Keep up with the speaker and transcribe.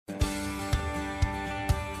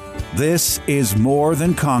This is More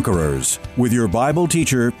Than Conquerors with your Bible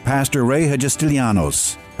teacher, Pastor Ray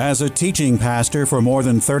Hagestilianos. As a teaching pastor for more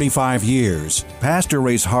than 35 years, Pastor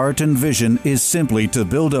Ray's heart and vision is simply to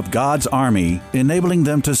build up God's army, enabling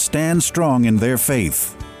them to stand strong in their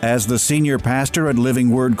faith. As the senior pastor at Living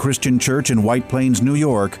Word Christian Church in White Plains, New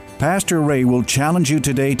York, Pastor Ray will challenge you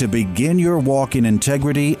today to begin your walk in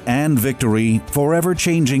integrity and victory, forever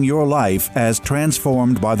changing your life as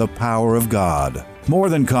transformed by the power of God. More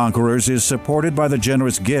Than Conquerors is supported by the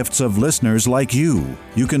generous gifts of listeners like you.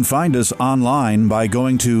 You can find us online by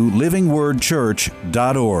going to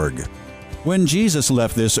livingwordchurch.org. When Jesus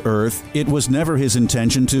left this earth, it was never his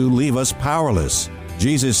intention to leave us powerless.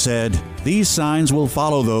 Jesus said, "These signs will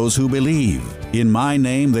follow those who believe. In my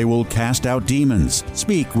name they will cast out demons,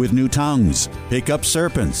 speak with new tongues, pick up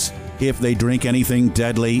serpents. If they drink anything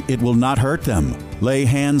deadly, it will not hurt them. Lay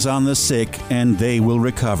hands on the sick, and they will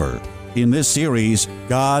recover." In this series,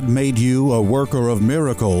 God Made You a Worker of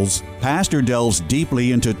Miracles, Pastor delves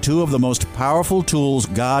deeply into two of the most powerful tools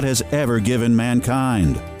God has ever given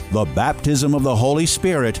mankind: the baptism of the Holy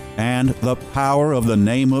Spirit and the power of the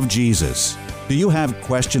name of Jesus. Do you have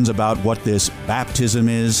questions about what this baptism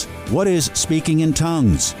is? What is speaking in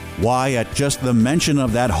tongues? Why, at just the mention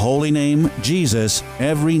of that holy name, Jesus,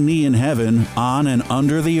 every knee in heaven, on and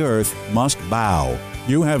under the earth, must bow?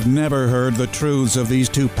 You have never heard the truths of these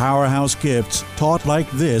two powerhouse gifts taught like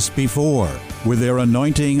this before. With their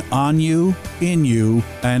anointing on you, in you,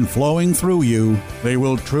 and flowing through you, they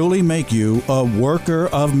will truly make you a worker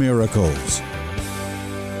of miracles.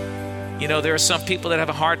 You know, there are some people that have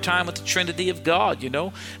a hard time with the Trinity of God,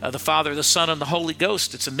 the Father, the Son, and the Holy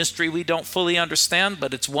Ghost. It's a mystery we don't fully understand,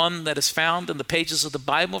 but it's one that is found in the pages of the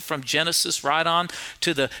Bible from Genesis right on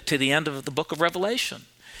to the end of the book of Revelation.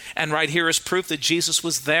 And right here is proof that Jesus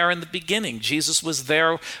was there in the beginning. Jesus was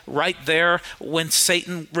there, right there, when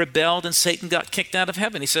Satan rebelled and Satan got kicked out of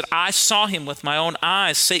heaven. He said, "I saw him with my own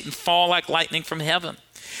eyes, Satan fall like lightning from heaven."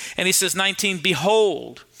 And he says, 19,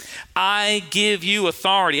 "Behold, I give you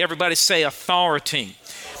authority." Everybody say authority.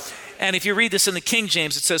 And if you read this in the King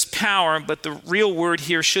James, it says power, but the real word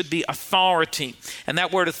here should be authority. And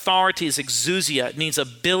that word authority is exousia. It means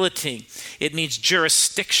ability. It means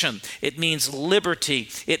jurisdiction. It means liberty.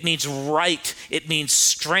 It means right. It means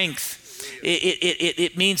strength.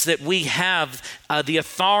 It means that we have the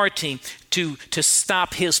authority to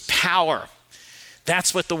stop his power.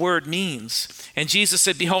 That's what the word means. And Jesus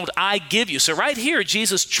said, "Behold, I give you." So right here,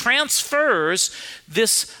 Jesus transfers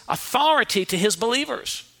this authority to his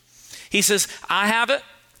believers. He says, "I have it.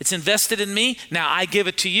 It's invested in me. Now I give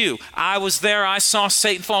it to you. I was there. I saw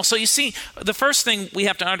Satan fall." So you see, the first thing we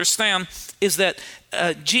have to understand is that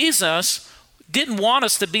Jesus didn't want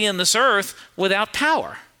us to be in this earth without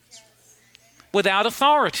power, without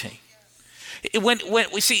authority. When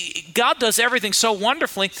we see God does everything so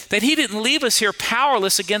wonderfully that he didn't leave us here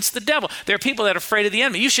powerless against the devil. There are people that are afraid of the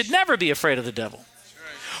enemy. You should never be afraid of the devil.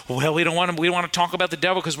 Well, we don't want to talk about the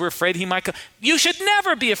devil because we're afraid he might come. You should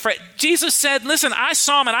never be afraid. Jesus said, "Listen, I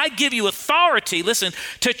saw him and I give you authority, listen,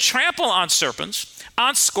 to trample on serpents,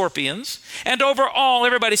 on scorpions, and over all,"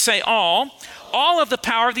 everybody say all of the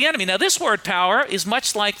power of the enemy. Now this word power is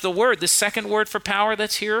much like the second word for power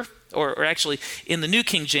that's here, or actually in the New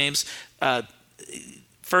King James,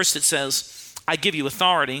 first it says, "I give you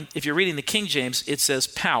authority." If you're reading the King James, it says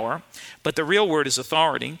power, but the real word is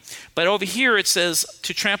authority. But over here it says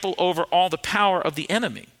to trample over all the power of the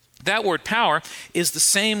enemy. That word power is the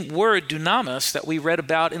same word dunamis that we read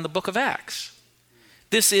about in the book of Acts.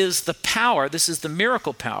 This is the power, this is the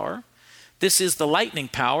miracle power, this is the lightning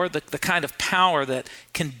power, the kind of power that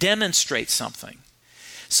can demonstrate something.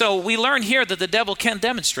 So we learn here that the devil can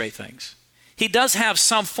demonstrate things. He does have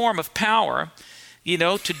some form of power,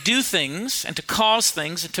 to do things and to cause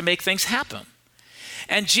things and to make things happen.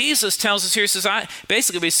 And Jesus tells us here, he says,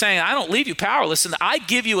 he's saying, I don't leave you powerless, and I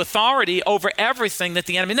give you authority over everything that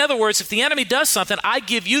the enemy. In other words, if the enemy does something, I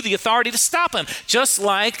give you the authority to stop him. Just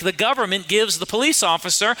like the government gives the police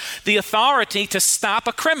officer the authority to stop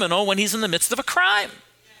a criminal when he's in the midst of a crime.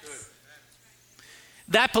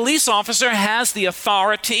 That police officer has the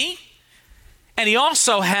authority, and he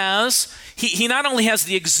also has, he not only has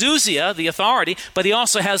the exousia, the authority, but he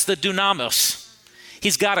also has the dunamis.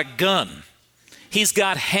 He's got a gun. He's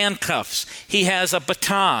got handcuffs. He has a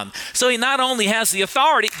baton. So he not only has the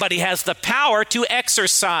authority, but he has the power to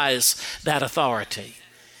exercise that authority.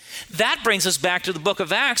 That brings us back to the book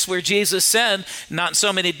of Acts, where Jesus said, "Not in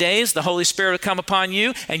so many days, the Holy Spirit will come upon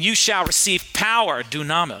you, and you shall receive power,"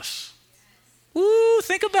 dunamis. Woo,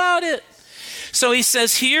 think about it. So he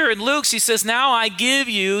says here in Luke's, he says, "Now I give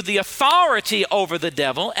you the authority over the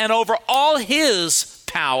devil and over all his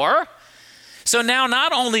power. So now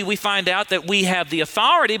not only we find out that we have the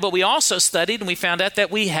authority, but we also studied and we found out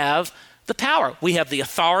that we have the power. We have the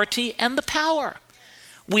authority and the power.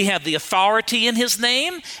 We have the authority in his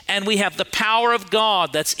name, and we have the power of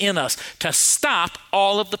God that's in us to stop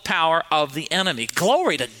all of the power of the enemy.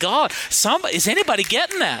 Glory to God. Is anybody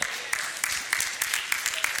getting that?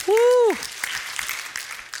 Woo!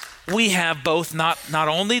 We have both not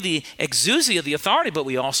only the exousia, the authority, but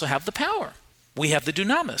we also have the power. We have the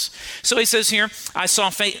dunamis. So he says here, I saw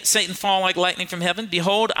Satan fall like lightning from heaven.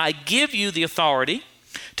 Behold, I give you the authority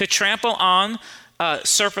to trample on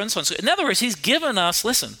serpents. In other words, he's given us,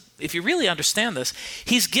 listen, if you really understand this,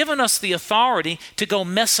 he's given us the authority to go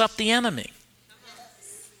mess up the enemy.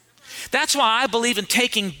 That's why I believe in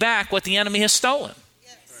taking back what the enemy has stolen.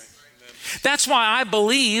 That's why I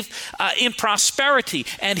believe in prosperity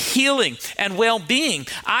and healing and well-being.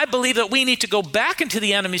 I believe that we need to go back into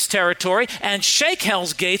the enemy's territory and shake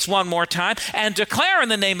hell's gates one more time and declare in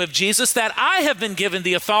the name of Jesus that I have been given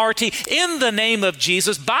the authority in the name of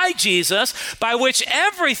Jesus, by which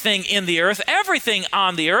everything in the earth, everything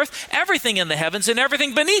on the earth, everything in the heavens, and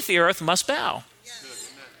everything beneath the earth must bow.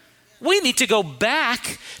 Yes. We need to go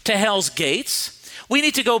back to hell's gates. We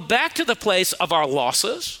need to go back to the place of our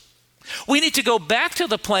losses. We need to go back to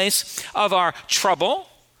the place of our trouble.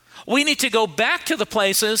 We need to go back to the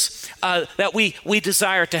places that we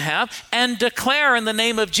desire to have and declare in the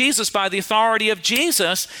name of Jesus, by the authority of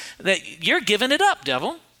Jesus, that you're giving it up,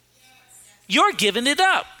 devil. You're giving it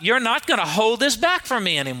up. You're not going to hold this back from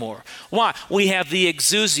me anymore. Why? We have the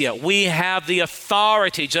exousia. We have the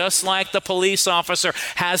authority. Just like the police officer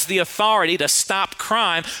has the authority to stop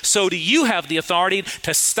crime, so do you have the authority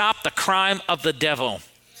to stop the crime of the devil.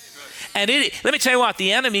 And let me tell you what,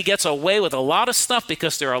 the enemy gets away with a lot of stuff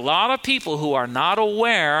because there are a lot of people who are not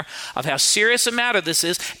aware of how serious a matter this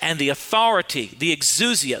is and the authority, the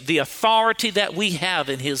exousia, the authority that we have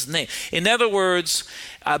in his name. In other words,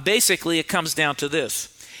 basically it comes down to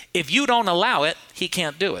this. If you don't allow it, he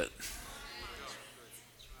can't do it.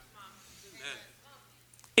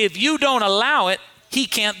 If you don't allow it, he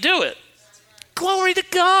can't do it. Glory to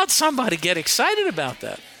God. Somebody get excited about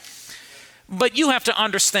that. But you have to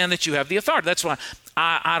understand that you have the authority. That's why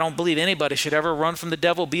I don't believe anybody should ever run from the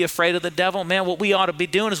devil, be afraid of the devil. Man, what we ought to be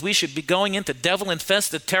doing is we should be going into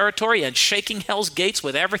devil-infested territory and shaking hell's gates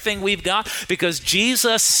with everything we've got, because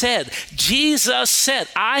Jesus said,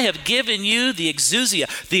 I have given you the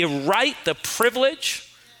exousia, the right, the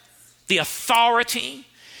privilege, the authority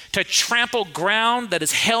to trample ground that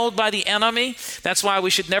is held by the enemy. That's why we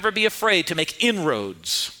should never be afraid to make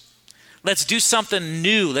inroads. Let's do something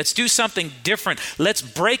new. Let's do something different. Let's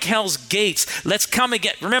break hell's gates. Let's come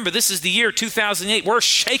again. Remember, this is the year 2008. We're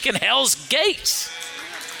shaking hell's gates.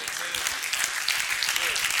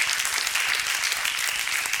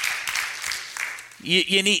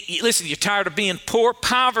 Listen, you're tired of being poor.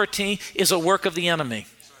 Poverty is a work of the enemy.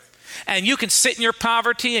 And you can sit in your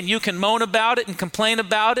poverty and you can moan about it and complain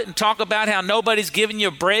about it and talk about how nobody's giving you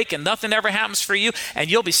a break and nothing ever happens for you, and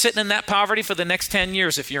you'll be sitting in that poverty for the next 10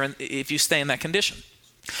 years if you stay in that condition.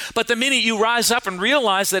 But the minute you rise up and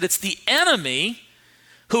realize that it's the enemy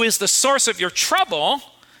who is the source of your trouble,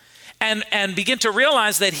 and begin to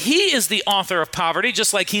realize that he is the author of poverty,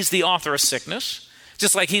 just like he's the author of sickness,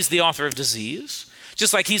 just like he's the author of disease,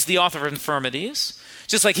 just like he's the author of infirmities,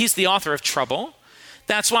 just like he's the author of trouble.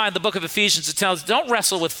 That's why in the book of Ephesians it tells, don't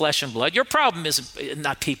wrestle with flesh and blood. Your problem is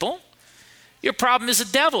not people. Your problem is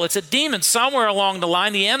a devil. It's a demon. Somewhere along the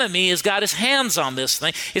line, the enemy has got his hands on this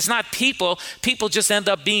thing. It's not people. People just end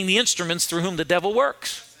up being the instruments through whom the devil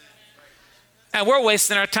works. And we're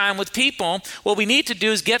wasting our time with people. What we need to do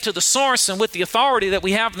is get to the source, and with the authority that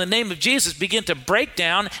we have in the name of Jesus, begin to break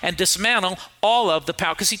down and dismantle all of the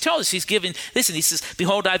power. Because he told us, he says,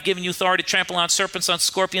 behold, I've given you authority to trample on serpents, on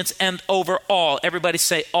scorpions, and over all. Everybody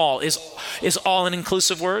say all. Is all an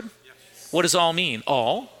inclusive word? Yes. What does all mean?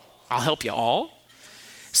 All. I'll help you, all.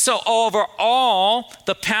 So over all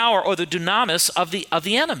the power or the dunamis of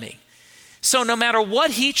the enemy. So no matter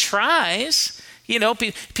what he tries,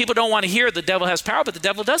 people don't want to hear the devil has power, but the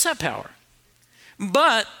devil does have power.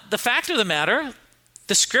 But the fact of the matter,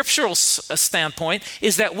 the scriptural standpoint,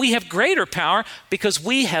 is that we have greater power because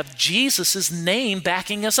we have Jesus' name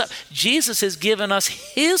backing us up. Jesus has given us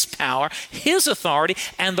his power, his authority,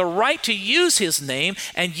 and the right to use his name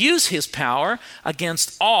and use his power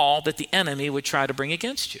against all that the enemy would try to bring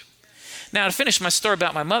against you. Now, to finish my story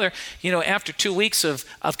about my mother, after 2 weeks of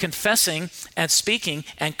confessing and speaking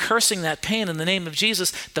and cursing that pain in the name of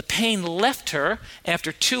Jesus, the pain left her.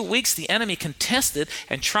 After 2 weeks, the enemy contested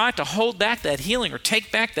and tried to hold back that healing or take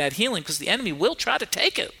back that healing, because the enemy will try to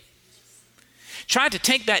take it. Tried to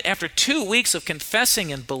take that after 2 weeks of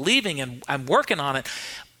confessing and believing and working on it.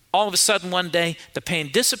 All of a sudden one day, the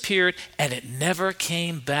pain disappeared and it never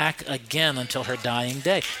came back again until her dying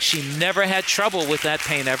day. She never had trouble with that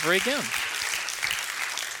pain ever again.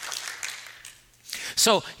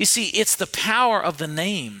 So, you see, it's the power of the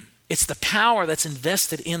name. It's the power that's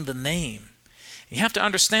invested in the name. You have to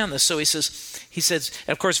understand this. So he says,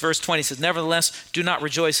 of course, verse 20 says, nevertheless, do not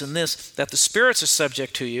rejoice in this, that the spirits are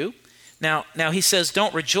subject to you. Now he says,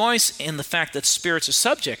 don't rejoice in the fact that spirits are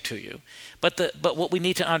subject to you. But what we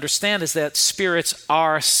need to understand is that spirits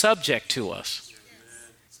are subject to us.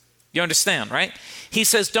 You understand, right? He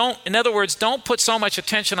says, in other words, don't put so much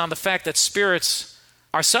attention on the fact that spirits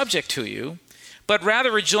are subject to you, but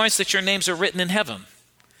rather rejoice that your names are written in heaven.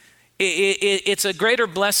 It's a greater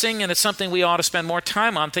blessing, and it's something we ought to spend more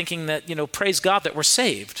time on, thinking that, praise God that we're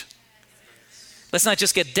saved. Let's not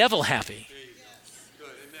just get devil happy.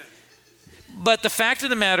 But the fact of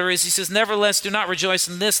the matter is, he says, nevertheless, do not rejoice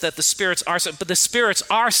in this, that the spirits are, but the spirits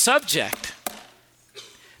are subject.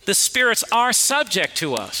 The spirits are subject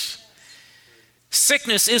to us.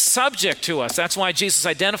 Sickness is subject to us. That's why Jesus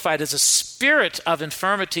identified as a spirit of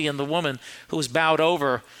infirmity in the woman who was bowed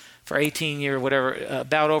over for 18 years, whatever,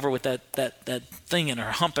 bowed over with that thing in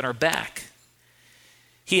her, hump in her back.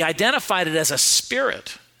 He identified it as a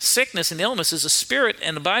spirit. Sickness and illness is a spirit,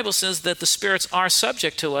 and the Bible says that the spirits are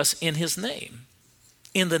subject to us in his name,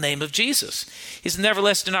 in the name of Jesus. He says,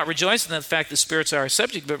 nevertheless, do not rejoice in the fact that spirits are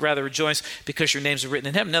subject, but rather rejoice because your names are written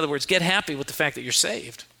in heaven. In other words, get happy with the fact that you're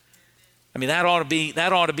saved. I mean, that ought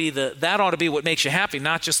to be what makes you happy,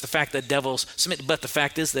 not just the fact that devils submit, but the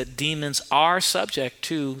fact is that demons are subject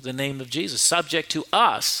to the name of Jesus, subject to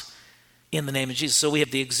us in the name of Jesus. So we have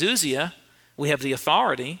the exousia, we have the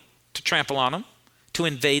authority to trample on them, to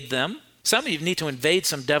invade them. Some of you need to invade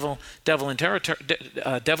some devilish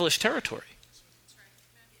territory.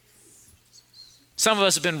 Some of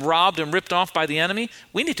us have been robbed and ripped off by the enemy.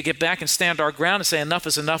 We need to get back and stand our ground and say enough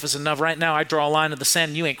is enough is enough. Right now I draw a line in the sand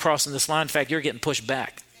and you ain't crossing this line. In fact, you're getting pushed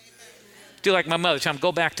back. Do like my mother, tell him,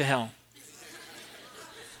 go back to hell.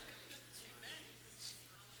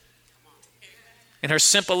 In her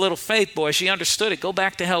simple little faith, boy, she understood it. Go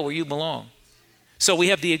back to hell where you belong. So we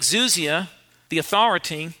have the exousia, the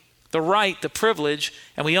authority, the right, the privilege,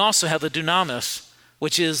 and we also have the dunamis,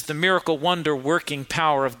 which is the miracle, wonder, working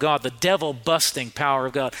power of God, the devil busting power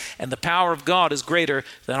of God. And the power of God is greater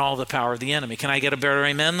than all the power of the enemy. Can I get a better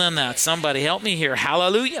amen than that? Somebody help me here.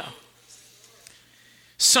 Hallelujah.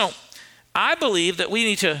 So I believe that we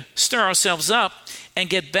need to stir ourselves up and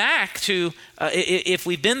get back to, if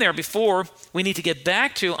we've been there before, we need to get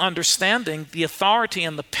back to understanding the authority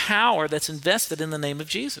and the power that's invested in the name of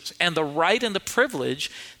Jesus, and the right and the privilege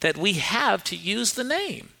that we have to use the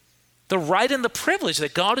name. The right and the privilege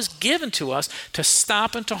that God has given to us to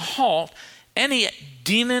stop and to halt any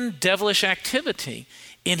demon, devilish activity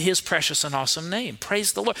in his precious and awesome name.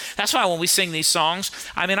 Praise the Lord. That's why when we sing these songs,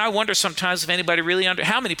 I wonder sometimes if anybody really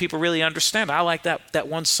how many people really understand. I like that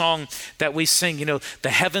one song that we sing, the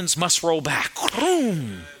heavens must roll back.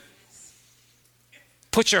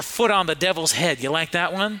 Put your foot on the devil's head. You like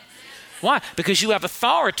that one? Why? Because you have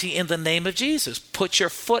authority in the name of Jesus. Put your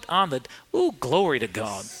foot on glory to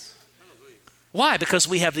God. Why? Because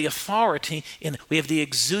we have the authority, we have the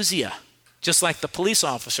exousia. Just like the police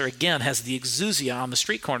officer, again, has the exousia on the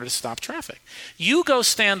street corner to stop traffic. You go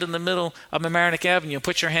stand in the middle of Mamaroneck Avenue and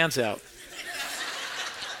put your hands out.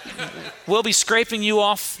 We'll be scraping you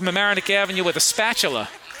off Mamaroneck Avenue with a spatula.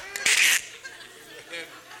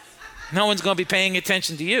 No one's going to be paying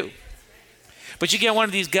attention to you. But you get one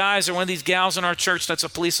of these guys or one of these gals in our church that's a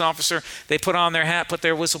police officer, they put on their hat, put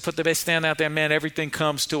their whistle, they stand out there, man, everything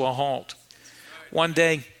comes to a halt. One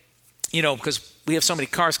day, because we have so many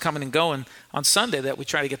cars coming and going on Sunday that we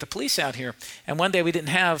try to get the police out here. And one day we didn't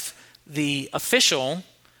have the official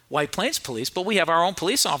White Plains Police, but we have our own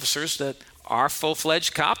police officers that are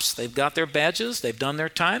full-fledged cops. They've got their badges. They've done their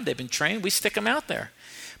time. They've been trained. We stick them out there.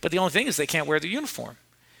 But the only thing is they can't wear their uniform.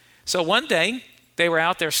 So one day they were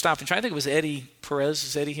out there stopping traffic. I think it was Eddie Perez.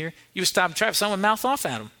 Is Eddie here? You were stopping traffic. Someone mouthed off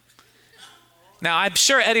at him. Now, I'm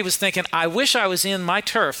sure Eddie was thinking, I wish I was in my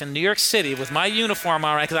turf in New York City with my uniform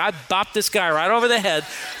on, right? Because I'd bop this guy right over the head,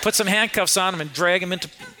 put some handcuffs on him, and drag him into...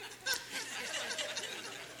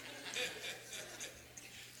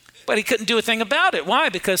 But he couldn't do a thing about it. Why?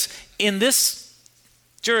 Because in this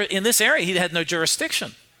area, he had no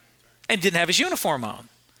jurisdiction and didn't have his uniform on.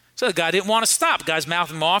 So the guy didn't want to stop. The guy's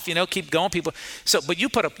mouthing him off, keep going. People. But you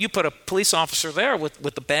put a police officer there with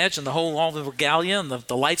the badge and all the regalia and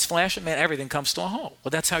the lights flashing, man, everything comes to a halt.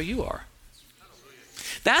 Well, that's how you are.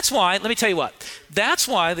 That's why, let me tell you what, that's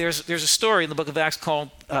why there's a story in the book of Acts called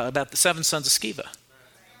about the 7 sons of Sceva.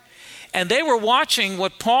 And they were watching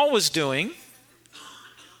what Paul was doing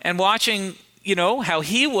and watching, how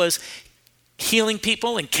he was healing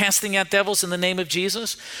people and casting out devils in the name of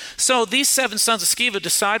Jesus. So these 7 sons of Sceva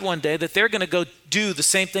decide one day that they're going to go do the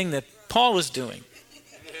same thing that Paul was doing.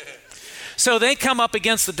 So they come up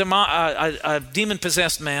against a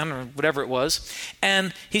demon-possessed man or whatever it was,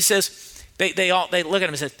 and he says, they look at him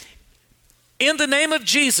and say, in the name of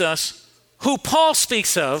Jesus, who Paul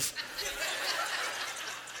speaks of,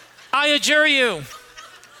 I adjure you.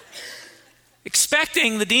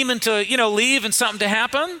 Expecting the demon to, leave and something to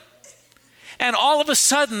happen. And all of a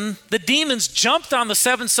sudden, the demons jumped on the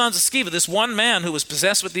 7 sons of Sceva. This one man who was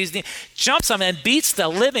possessed with these demons jumps on them and beats the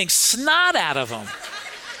living snot out of them.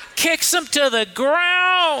 Kicks him to the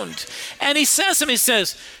ground. And he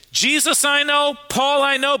says, Jesus I know, Paul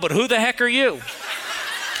I know, but who the heck are you?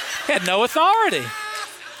 He had no authority.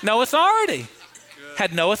 No authority.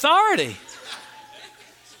 Had no authority.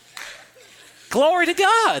 Glory to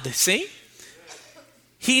God, see?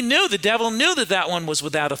 The devil knew that one was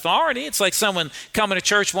without authority. It's like someone coming to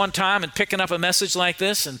church one time and picking up a message like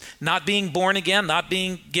this and not being born again,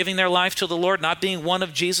 giving their life to the Lord, not being one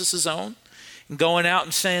of Jesus' own, and going out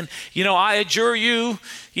and saying, I adjure you,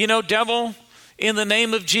 devil, in the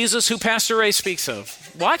name of Jesus, who Pastor Ray speaks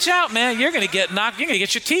of. Watch out, man. You're going to get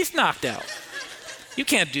your teeth knocked out. You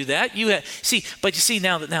can't do that. But you see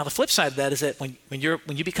now the flip side of that is that when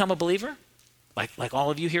you become a believer, like all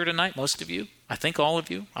of you here tonight, most of you, I think all of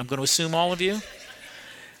you, I'm going to assume all of you,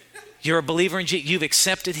 you're a believer in Jesus. You've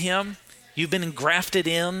accepted him. You've been engrafted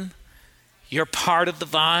in. You're part of the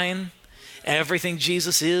vine. Everything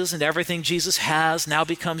Jesus is and everything Jesus has now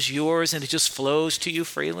becomes yours, and it just flows to you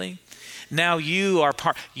freely. Now you are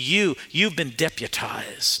you've been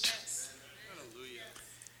deputized.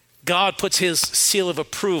 God puts his seal of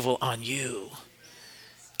approval on you.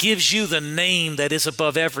 Gives you the name that is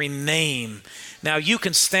above every name. Now you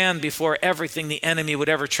can stand before everything the enemy would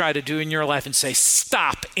ever try to do in your life and say,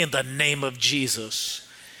 stop in the name of Jesus.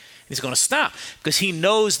 He's going to stop because he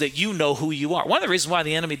knows that you know who you are. One of the reasons why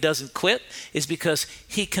the enemy doesn't quit is because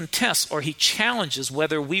he contests or he challenges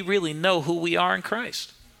whether we really know who we are in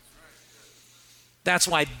Christ. That's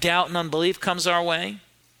why doubt and unbelief comes our way.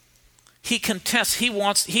 He contests,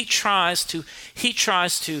 he tries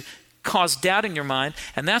to cause doubt in your mind,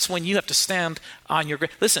 and that's when you have to stand on your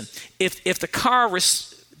ground. Listen, if the car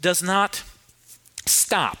does not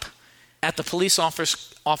stop at the police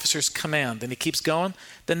officer's command and he keeps going,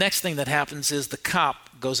 the next thing that happens is the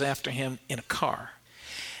cop goes after him in a car.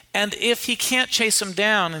 And if he can't chase him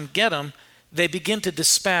down and get him, they begin to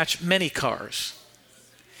dispatch many cars.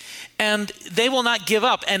 And they will not give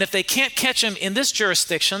up. And if they can't catch him in this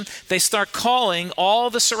jurisdiction, they start calling all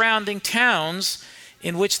the surrounding towns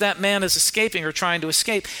in which that man is escaping or trying to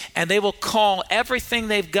escape, and they will call everything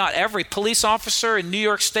they've got, every police officer in New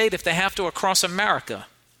York State, if they have to, across America,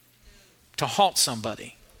 to halt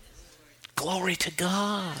somebody. Glory to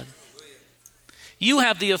God. You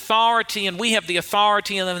have the authority, and we have the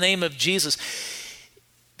authority in the name of Jesus.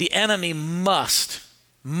 The enemy must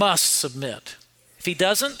submit. If he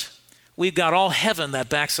doesn't, we've got all heaven that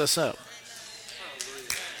backs us up.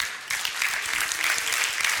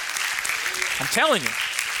 I'm telling you,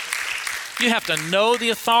 you have to know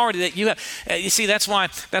the authority that you have. You see, that's why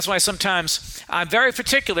sometimes I'm very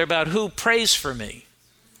particular about who prays for me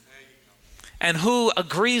and who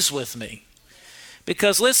agrees with me.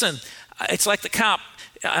 Because listen, it's like the cop,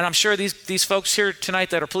 and I'm sure these folks here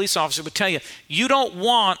tonight that are police officers would tell you, you don't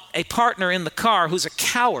want a partner in the car who's a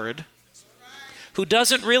coward, who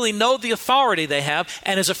doesn't really know the authority they have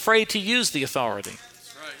and is afraid to use the authority.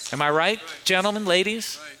 Am I right, gentlemen,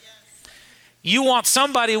 ladies? You want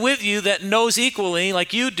somebody with you that knows equally,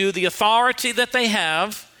 like you do, the authority that they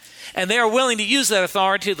have, and they are willing to use that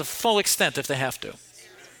authority to the full extent if they have to.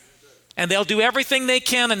 And they'll do everything they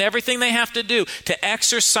can and everything they have to do to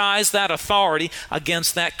exercise that authority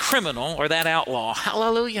against that criminal or that outlaw.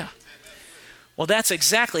 Hallelujah. Well, that's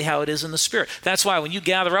exactly how it is in the Spirit. That's why when you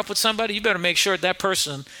gather up with somebody, you better make sure that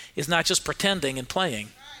person is not just pretending and playing.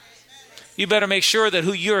 You better make sure that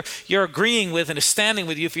who you're agreeing with and is standing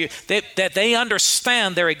with you, that they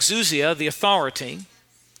understand their exousia, the authority,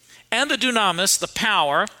 and the dunamis, the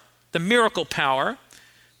power, the miracle power,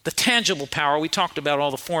 the tangible power. We talked about all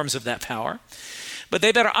the forms of that power. But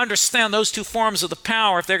they better understand those two forms of the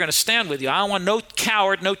power if they're going to stand with you. I don't want no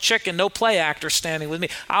coward, no chicken, no play actor standing with me.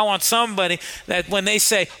 I want somebody that when they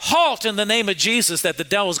say, halt in the name of Jesus, that the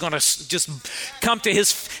devil's going to just come to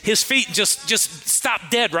his feet and just stop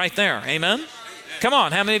dead right there. Amen? Come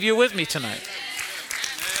on, how many of you are with me tonight?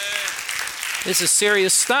 This is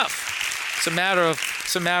serious stuff. It's a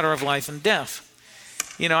matter of life and death.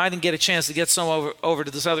 You know, I didn't get a chance to get some over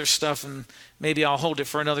to this other stuff, and maybe I'll hold it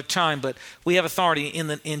for another time. But we have authority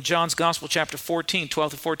in John's Gospel, chapter 14,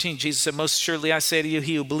 12 to 14. Jesus said, "Most surely I say to you,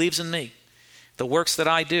 he who believes in me, the works that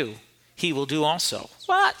I do, he will do also."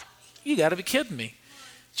 What? You got to be kidding me.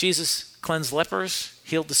 Jesus cleansed lepers,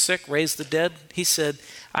 healed the sick, raised the dead. He said,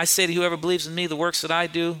 "I say to whoever believes in me, the works that I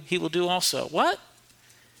do, he will do also." What?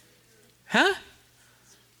 Huh?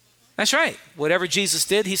 That's right. Whatever Jesus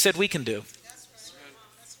did, he said we can do.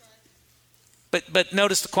 But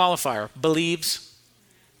notice the qualifier, believes.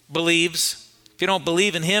 If you don't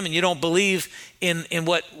believe in him and you don't believe in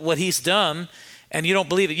what he's done, and you don't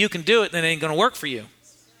believe that you can do it, then it ain't going to work for you.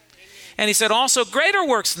 And he said, also, greater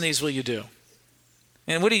works than these will you do.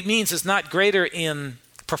 And what he means is not greater in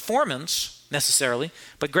performance necessarily,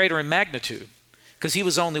 but greater in magnitude. Because he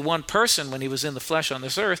was only one person when he was in the flesh on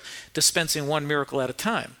this earth, dispensing one miracle at a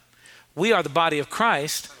time. We are the body of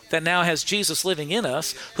Christ that now has Jesus living in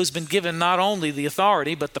us, who's been given not only the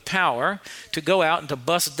authority, but the power to go out and to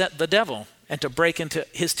bust the devil and to break into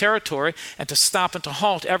his territory and to stop and to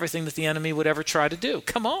halt everything that the enemy would ever try to do.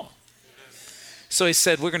 Come on. So he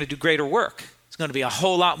said, we're going to do greater work. There's going to be a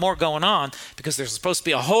whole lot more going on because there's supposed to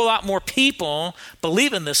be a whole lot more people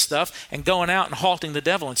believing this stuff and going out and halting the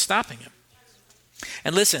devil and stopping him.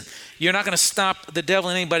 And listen, you're not going to stop the devil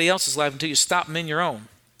in anybody else's life until you stop him in your own.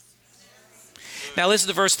 Now listen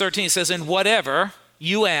to verse 13. It says, "And whatever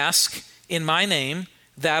you ask in my name,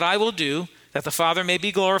 that I will do, that the Father may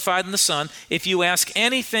be glorified in the Son. If you ask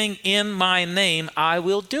anything in my name, I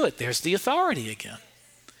will do it." There's the authority again.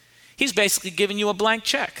 He's basically giving you a blank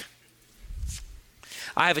check.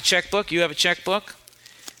 I have a checkbook. You have a checkbook.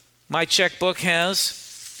 My checkbook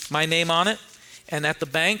has my name on it. And at the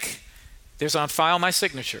bank, there's on file my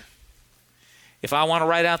signature. If I want to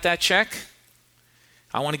write out that check,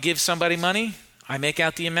 I want to give somebody money, I make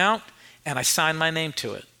out the amount, and I sign my name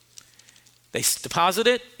to it. They deposit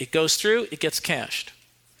it, it goes through, it gets cashed.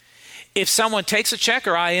 If someone takes a check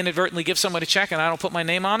or I inadvertently give someone a check and I don't put my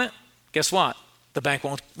name on it, guess what? The bank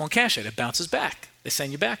won't cash it. It bounces back. They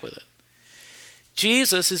send you back with it.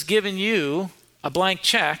 Jesus has given you a blank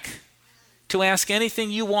check to ask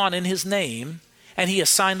anything you want in his name, and he has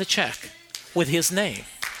signed the check with his name.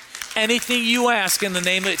 Anything you ask in the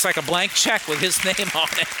name, it's like a blank check with his name on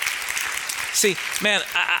it. See, man,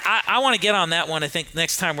 I want to get on that one, I think,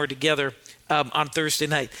 next time we're together on Thursday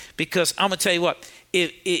night. Because I'm going to tell you what,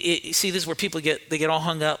 see, this is where people get all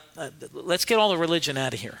hung up. Let's get all the religion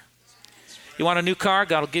out of here. You want a new car?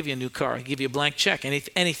 God will give you a new car. He'll give you a blank check.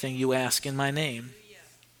 Anything you ask in my name.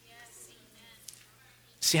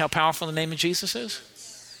 See how powerful the name of Jesus is?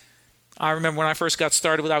 I remember when I first got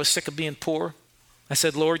started I was sick of being poor. I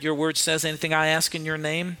said, Lord, your word says anything I ask in your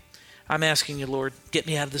name, I'm asking you, Lord, get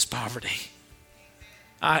me out of this poverty.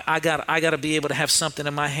 I got to be able to have something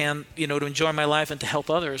in my hand, to enjoy my life and to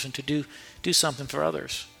help others and to do something for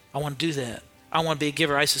others. I want to do that. I want to be a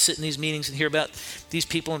giver. I used to sit in these meetings and hear about these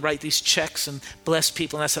people and write these checks and bless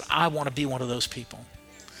people. And I said, I want to be one of those people.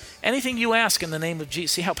 Anything you ask in the name of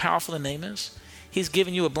Jesus, see how powerful the name is? He's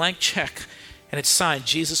given you a blank check and it's signed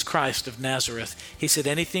Jesus Christ of Nazareth. He said,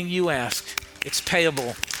 anything you ask, it's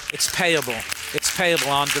payable. It's payable. It's payable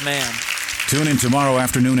on demand. Tune in tomorrow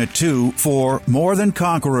afternoon at 2 for More Than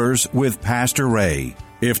Conquerors with Pastor Ray.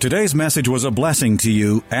 If today's message was a blessing to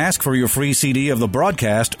you, ask for your free CD of the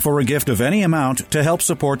broadcast for a gift of any amount to help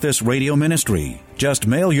support this radio ministry. Just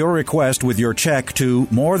mail your request with your check to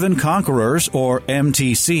More Than Conquerors or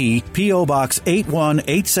MTC, P.O. Box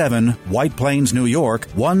 8187, White Plains, New York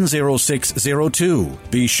 10602.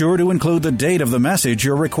 Be sure to include the date of the message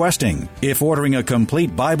you're requesting. If ordering a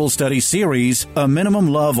complete Bible study series, a minimum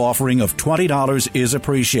love offering of $20 is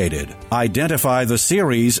appreciated. Identify the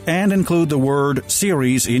series and include the word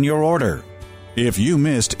series in your order. If you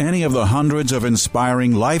missed any of the hundreds of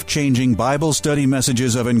inspiring, life-changing Bible study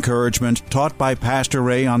messages of encouragement taught by Pastor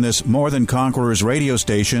Ray on this More Than Conquerors radio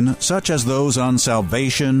station, such as those on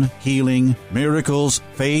salvation, healing, miracles,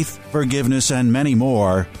 faith, forgiveness, and many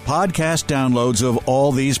more, podcast downloads of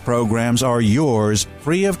all these programs are yours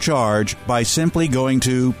free of charge by simply going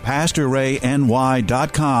to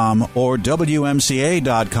PastorRayNY.com or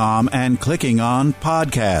WMCA.com and clicking on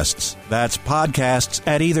Podcasts. That's podcasts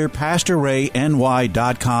at either PastorRayNY.com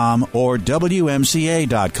or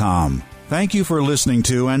WMCA.com. Thank you for listening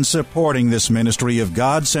to and supporting this ministry of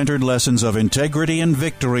God-centered lessons of integrity and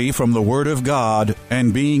victory from the Word of God,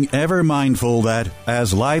 and being ever mindful that,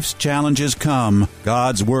 as life's challenges come,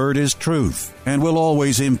 God's Word is truth and will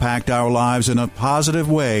always impact our lives in a positive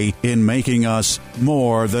way in making us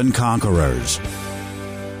more than conquerors.